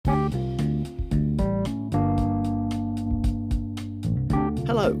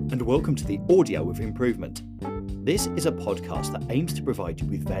Hello and welcome to the Audio of Improvement. This is a podcast that aims to provide you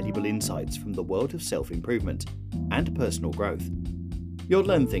with valuable insights from the world of self-improvement and personal growth. You'll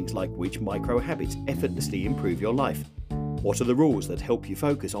learn things like which micro habits effortlessly improve your life, what are the rules that help you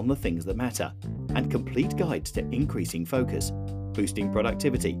focus on the things that matter, and complete guides to increasing focus, boosting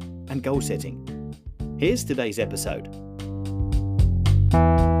productivity, and goal setting. Here's today's episode.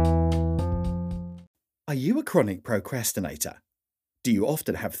 Are you a chronic procrastinator? Do you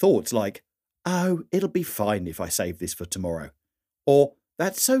often have thoughts like, "Oh, it'll be fine if I save this for tomorrow," or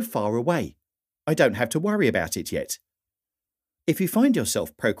 "That's so far away, I don't have to worry about it yet"? If you find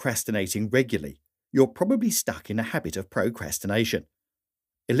yourself procrastinating regularly, you're probably stuck in a habit of procrastination.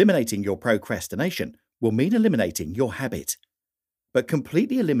 Eliminating your procrastination will mean eliminating your habit. But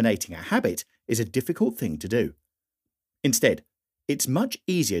completely eliminating a habit is a difficult thing to do. Instead, it's much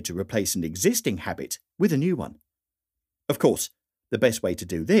easier to replace an existing habit with a new one. Of course, the best way to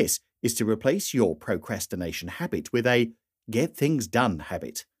do this is to replace your procrastination habit with a get things done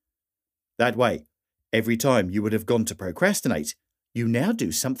habit. That way, every time you would have gone to procrastinate, you now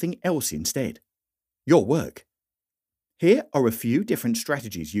do something else instead. Your work. Here are a few different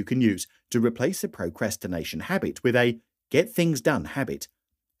strategies you can use to replace the procrastination habit with a get things done habit,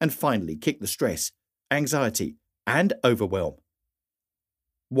 and finally kick the stress, anxiety, and overwhelm.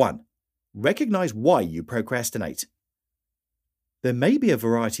 1. Recognize why you procrastinate. There may be a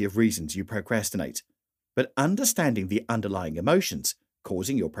variety of reasons you procrastinate, but understanding the underlying emotions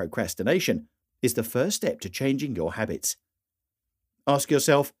causing your procrastination is the first step to changing your habits. Ask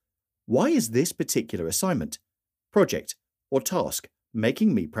yourself, why is this particular assignment, project, or task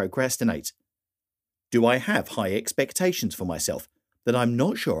making me procrastinate? Do I have high expectations for myself that I'm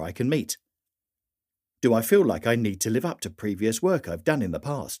not sure I can meet? Do I feel like I need to live up to previous work I've done in the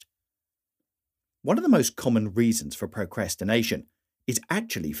past? One of the most common reasons for procrastination is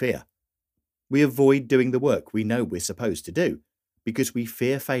actually fear. We avoid doing the work we know we're supposed to do because we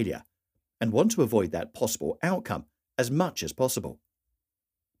fear failure and want to avoid that possible outcome as much as possible.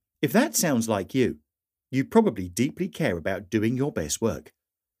 If that sounds like you, you probably deeply care about doing your best work.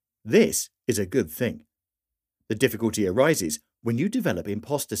 This is a good thing. The difficulty arises when you develop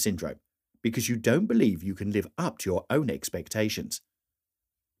imposter syndrome because you don't believe you can live up to your own expectations.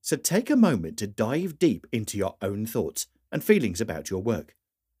 So take a moment to dive deep into your own thoughts and feelings about your work.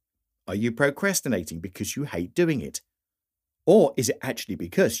 Are you procrastinating because you hate doing it? Or is it actually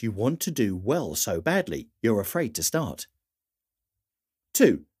because you want to do well so badly you're afraid to start?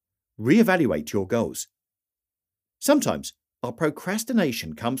 2. Reevaluate your goals. Sometimes our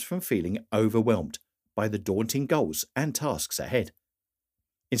procrastination comes from feeling overwhelmed by the daunting goals and tasks ahead.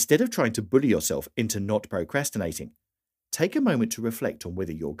 Instead of trying to bully yourself into not procrastinating, take a moment to reflect on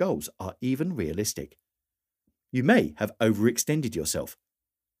whether your goals are even realistic. You may have overextended yourself.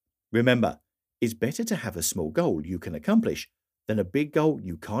 Remember, it's better to have a small goal you can accomplish than a big goal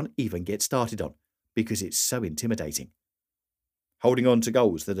you can't even get started on because it's so intimidating. Holding on to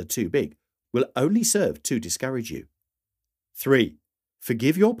goals that are too big will only serve to discourage you. 3.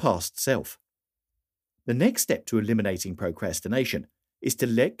 Forgive your past self. The next step to eliminating procrastination is to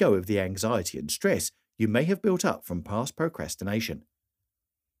let go of the anxiety and stress you may have built up from past procrastination.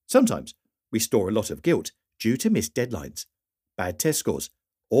 Sometimes we store a lot of guilt due to missed deadlines, bad test scores,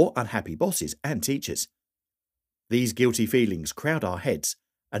 or unhappy bosses and teachers. These guilty feelings crowd our heads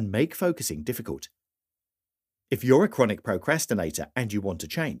and make focusing difficult. If you're a chronic procrastinator and you want to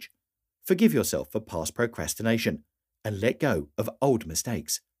change, forgive yourself for past procrastination and let go of old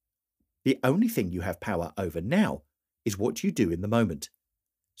mistakes. The only thing you have power over now is what you do in the moment.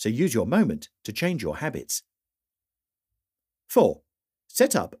 So use your moment to change your habits. 4.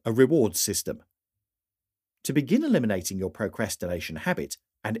 Set up a rewards system. To begin eliminating your procrastination habit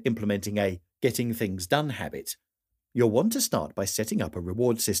and implementing a getting things done habit, you'll want to start by setting up a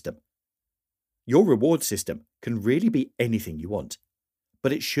reward system. Your reward system can really be anything you want,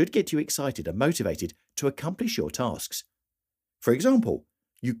 but it should get you excited and motivated to accomplish your tasks. For example,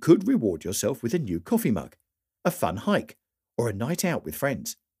 you could reward yourself with a new coffee mug, a fun hike, or a night out with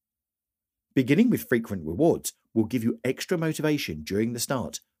friends. Beginning with frequent rewards will give you extra motivation during the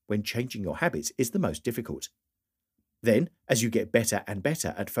start when changing your habits is the most difficult. Then, as you get better and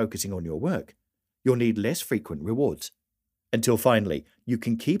better at focusing on your work, you'll need less frequent rewards, until finally you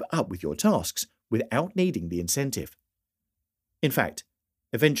can keep up with your tasks without needing the incentive. In fact,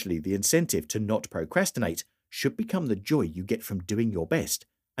 eventually the incentive to not procrastinate should become the joy you get from doing your best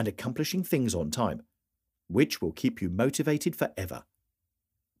and accomplishing things on time, which will keep you motivated forever.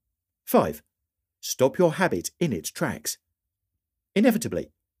 5. Stop your habit in its tracks.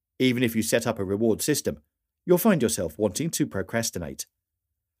 Inevitably, even if you set up a reward system, you'll find yourself wanting to procrastinate.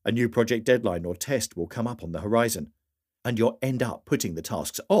 A new project deadline or test will come up on the horizon, and you'll end up putting the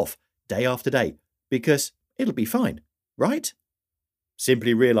tasks off day after day because it'll be fine, right?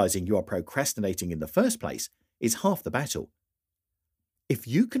 Simply realizing you are procrastinating in the first place is half the battle. If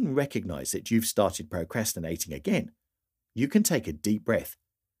you can recognize that you've started procrastinating again, you can take a deep breath,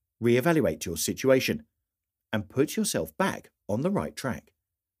 reevaluate your situation, and put yourself back on the right track.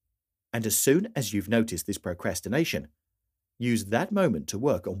 And as soon as you've noticed this procrastination, use that moment to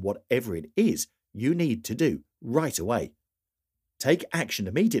work on whatever it is you need to do right away. Take action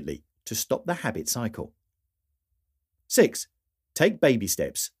immediately to stop the habit cycle. 6. Take baby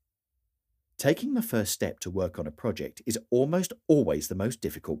steps. Taking the first step to work on a project is almost always the most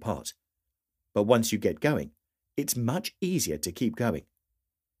difficult part. But once you get going, it's much easier to keep going.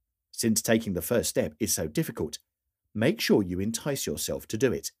 Since taking the first step is so difficult, make sure you entice yourself to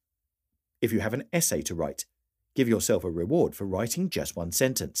do it. If you have an essay to write, give yourself a reward for writing just one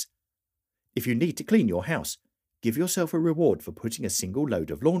sentence. If you need to clean your house, give yourself a reward for putting a single load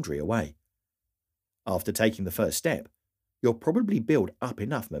of laundry away. After taking the first step, you'll probably build up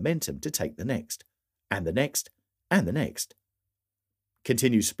enough momentum to take the next, and the next, and the next.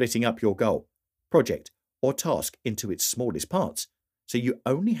 Continue splitting up your goal, project, or task into its smallest parts, so you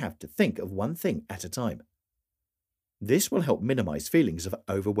only have to think of one thing at a time. This will help minimize feelings of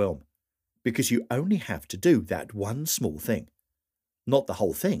overwhelm, because you only have to do that one small thing, not the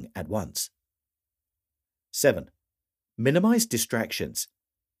whole thing at once. 7. Minimize distractions.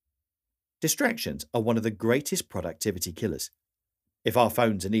 Distractions are one of the greatest productivity killers. If our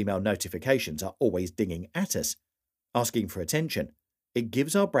phones and email notifications are always dinging at us, asking for attention, it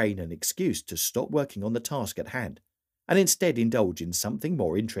gives our brain an excuse to stop working on the task at hand and instead indulge in something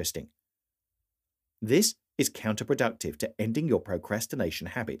more interesting. This is counterproductive to ending your procrastination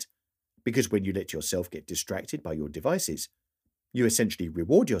habit, because when you let yourself get distracted by your devices, you essentially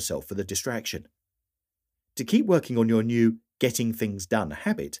reward yourself for the distraction. To keep working on your new getting things done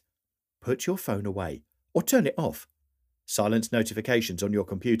habit, put your phone away or turn it off. Silence notifications on your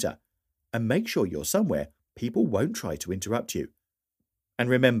computer and make sure you're somewhere people won't try to interrupt you. And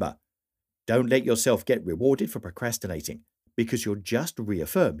remember, don't let yourself get rewarded for procrastinating because you'll just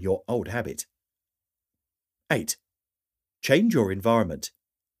reaffirm your old habit. 8. Change your environment.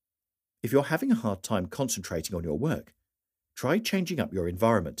 If you're having a hard time concentrating on your work, try changing up your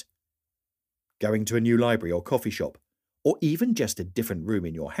environment. Going to a new library or coffee shop, or even just a different room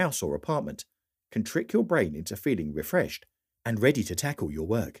in your house or apartment, can trick your brain into feeling refreshed and ready to tackle your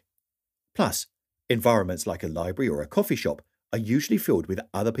work. Plus, environments like a library or a coffee shop are usually filled with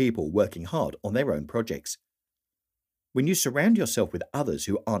other people working hard on their own projects. When you surround yourself with others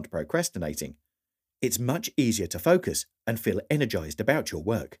who aren't procrastinating, it's much easier to focus and feel energized about your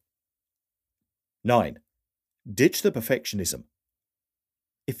work. 9. Ditch the perfectionism.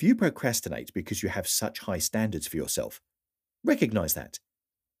 If you procrastinate because you have such high standards for yourself, recognize that.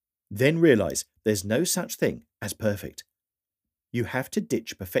 Then realize there's no such thing as perfect. You have to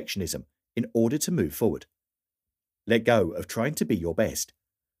ditch perfectionism in order to move forward. Let go of trying to be your best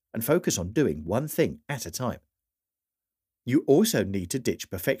and focus on doing one thing at a time. You also need to ditch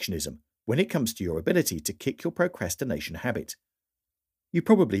perfectionism when it comes to your ability to kick your procrastination habit. You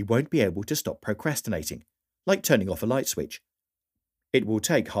probably won't be able to stop procrastinating, like turning off a light switch. It will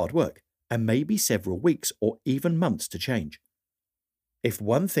take hard work and maybe several weeks or even months to change. If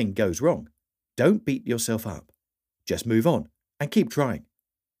one thing goes wrong, don't beat yourself up. Just move on and keep trying.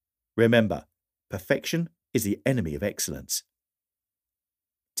 Remember, perfection is the enemy of excellence.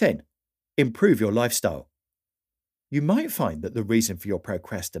 10. Improve your lifestyle. You might find that the reason for your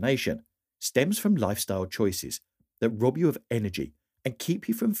procrastination stems from lifestyle choices that rob you of energy and keep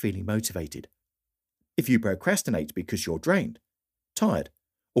you from feeling motivated. If you procrastinate because you're drained, tired,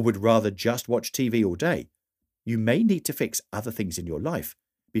 or would rather just watch TV all day, you may need to fix other things in your life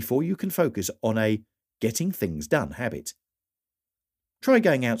before you can focus on a getting things done habit. Try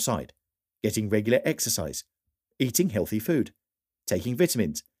going outside, getting regular exercise, eating healthy food, taking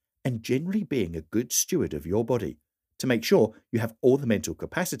vitamins, and generally being a good steward of your body to make sure you have all the mental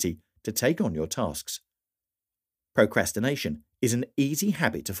capacity to take on your tasks. Procrastination is an easy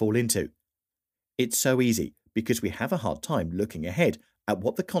habit to fall into. It's so easy because we have a hard time looking ahead at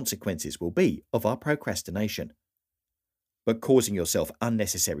what the consequences will be of our procrastination. But causing yourself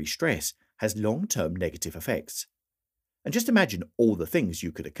unnecessary stress has long-term negative effects. And just imagine all the things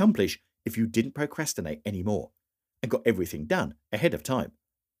you could accomplish if you didn't procrastinate anymore and got everything done ahead of time.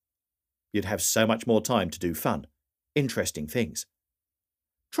 You'd have so much more time to do fun, interesting things.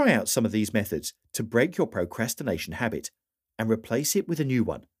 Try out some of these methods to break your procrastination habit and replace it with a new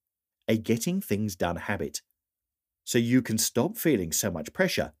one, a getting things done habit. so you can stop feeling so much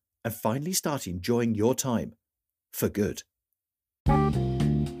pressure and finally start enjoying your time for good.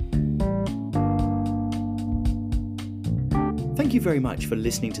 Thank you very much for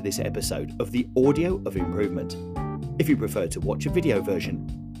listening to this episode of The Audio of Improvement. If you prefer to watch a video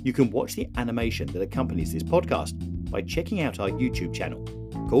version, you can watch the animation that accompanies this podcast by checking out our YouTube channel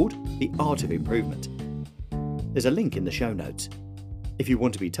called The Art of Improvement. There's a link in the show notes. If you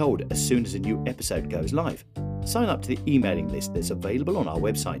want to be told as soon as a new episode goes live, sign up to the emailing list that's available on our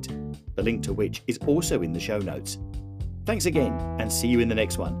website, the link to which is also in the show notes. Thanks again, and see you in the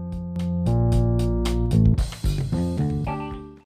next one.